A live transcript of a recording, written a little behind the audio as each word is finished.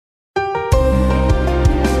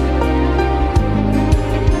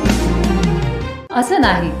असं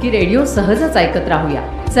नाही की रेडिओ सहजच ऐकत राहूया.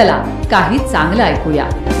 चला काही चांगलं ऐकूया.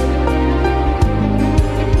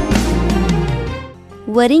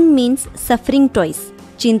 Worrying means suffering toys.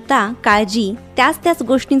 चिंता, काळजी, त्याच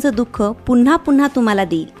गोष्टींचं दुःख पुन्हा पुन्हा तुम्हाला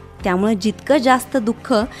देईल. त्यामुळे जितकं जास्त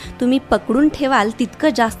दुःख तुम्ही पकडून ठेवाल तितकं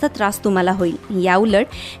जास्त त्रास तुम्हाला होईल.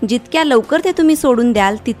 याउलट जितक्या लवकर ते तुम्ही सोडून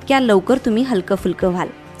द्याल तितक्या लवकर तुम्ही हलकं फुलकं व्हाल.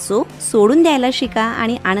 सो सोडून द्यायला शिका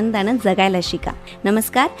आणि आनंदानं जगायला शिका.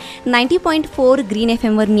 नमस्कार, 90.4 ग्रीन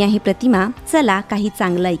एफएमवर मी आहे प्रतिमा. चला काही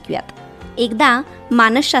चांगलं ऐकूयात. एकदा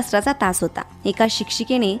मानसशास्त्राचा तास होता. एका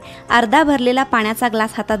शिक्षिकेने अर्धा भरलेला पाण्याचा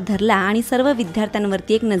ग्लास हातात धरला आणि सर्व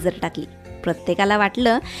विद्यार्थ्यांवरती एक नजर टाकली. प्रत्येकाला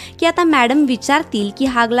वाटलं की आता मॅडम विचारतील की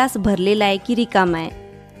हा ग्लास भरलेला आहे की रिकामा आहे.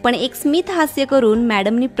 पण एक स्मित हास्य करून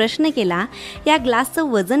मॅडमनी प्रश्न केला, या ग्लासचं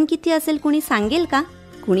वजन किती असेल कुणी सांगेल का?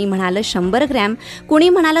 कुणी म्हणालं 100 ग्रॅम, कुणी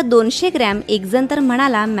म्हणालं 200 ग्रॅम, एक जण तर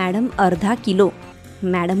म्हणाला मॅडम अर्धा किलो.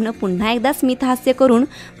 मॅडमनं पुन्हा एकदा स्मित हास्य करून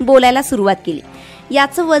बोलायला सुरुवात केली.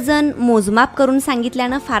 याचं वजन मोजमाप करून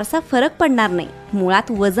सांगितल्यानं फारसा फरक पडणार नाही.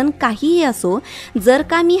 मुळात वजन काहीही असो, जर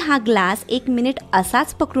का मी हा ग्लास 1 मिनिट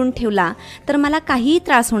असाच पकडून ठेवला तर मला काहीही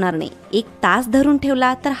त्रास होणार नाही. 1 तास धरून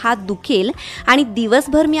ठेवला तर हात दुखेल आणि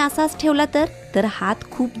दिवसभर मी असाच ठेवला तर हात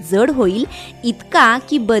खूप जड होईल, इतका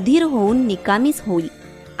की बधीर होऊन निकामीच होईल.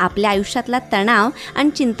 आपल्या आयुष्यातला तणाव आणि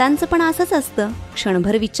चिंतांचं पण असंच असतं.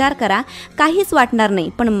 क्षणभर विचार करा, काहीच वाटणार नाही,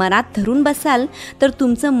 पण मनात धरून बसाल तर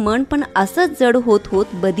तुमचं मन पण असंच जड होत होत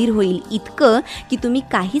बधीर होईल, इतकं की तुम्ही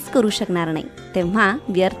काहीच करू शकणार नाही. तेव्हा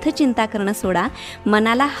व्यर्थ चिंता करणं सोडा,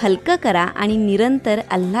 मनाला हलकं करा आणि निरंतर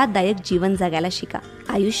आल्हाददायक जीवन जगायला शिका.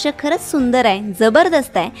 आयुष्य खरंच सुंदर आहे,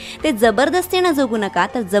 जबरदस्त आहे. ते जबरदस्तीनं जगू नका,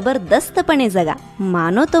 तर जबरदस्तपणे जगा.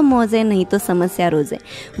 मानो तो मौजे नाही तो समस्या रोजे.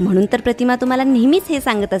 म्हणून तर प्रतिमा तुम्हाला नेहमीच हे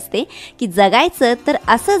सांगत असते की जगायचं तर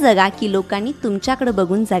असं जगा की लोकांनी तुमच्याकडे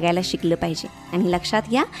बघून जगायला शिकलं पाहिजे. आणि लक्षात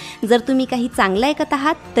घ्या, जर तुम्ही काही चांगलं ऐकत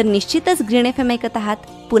आहात तर निश्चितच ग्रीन एफएम ऐकत आहात.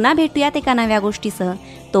 पुन्हा भेटूयात एका नव्या गोष्टीसह.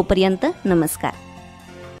 तोपर्यंत नमस्कार.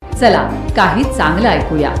 चला काही चांगलं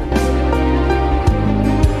ऐकूया.